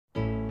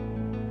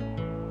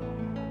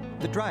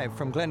The drive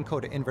from Glencoe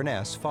to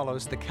Inverness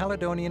follows the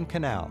Caledonian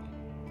Canal.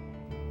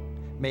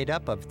 Made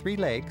up of 3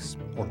 lakes,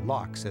 or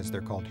lochs as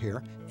they're called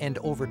here, and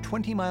over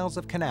 20 miles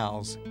of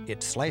canals,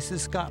 it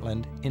slices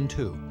Scotland in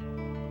 2.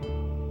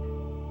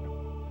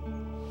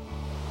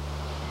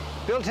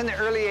 Built in the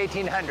early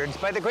 1800s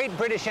by the great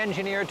British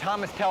engineer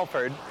Thomas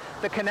Telford,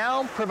 the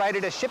canal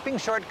provided a shipping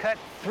shortcut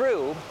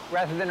through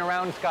rather than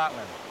around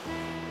Scotland.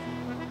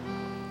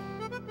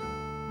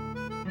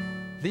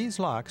 These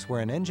locks were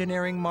an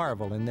engineering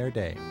marvel in their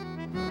day.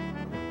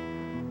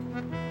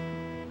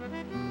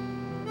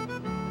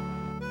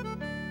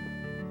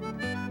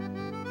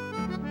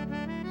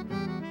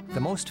 The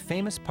most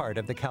famous part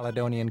of the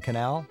Caledonian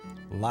Canal,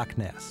 Loch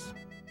Ness.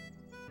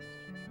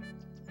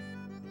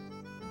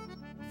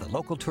 The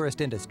local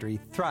tourist industry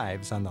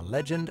thrives on the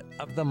legend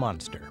of the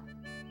monster.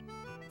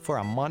 For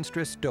a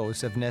monstrous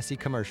dose of Nessie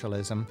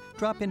commercialism,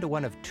 drop into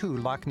one of 2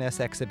 Loch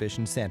Ness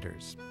exhibition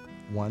centers,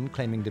 one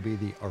claiming to be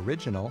the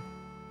original,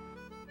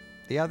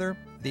 the other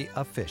the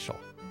official.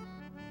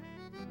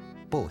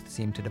 Both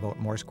seem to devote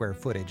more square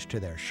footage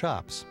to their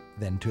shops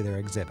than to their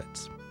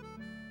exhibits.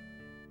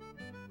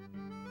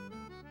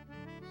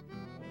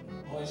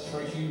 Poised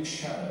for a huge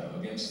shadow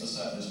against the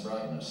surface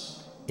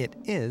brightness. It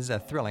is a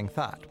thrilling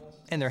thought,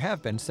 and there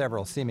have been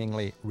several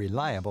seemingly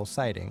reliable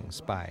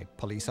sightings by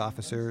police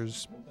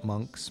officers,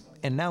 monks,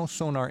 and now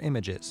sonar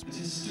images. It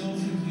is still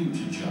for you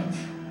to judge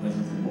whether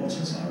the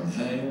waters are a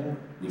veil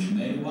which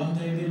may one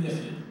day be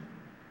lifted,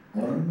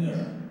 or a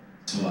mirror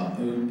to our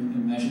own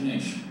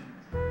imagination.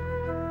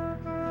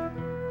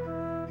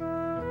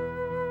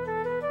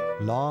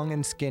 Long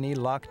and skinny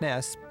Loch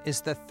Ness is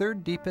the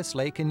 3rd deepest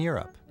lake in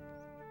Europe.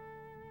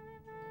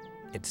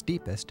 It's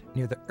deepest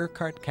near the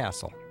Urquhart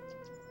Castle.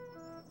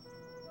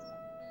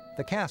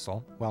 The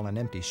castle, while an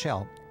empty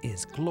shell,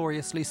 is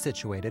gloriously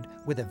situated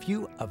with a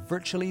view of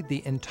virtually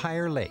the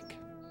entire lake.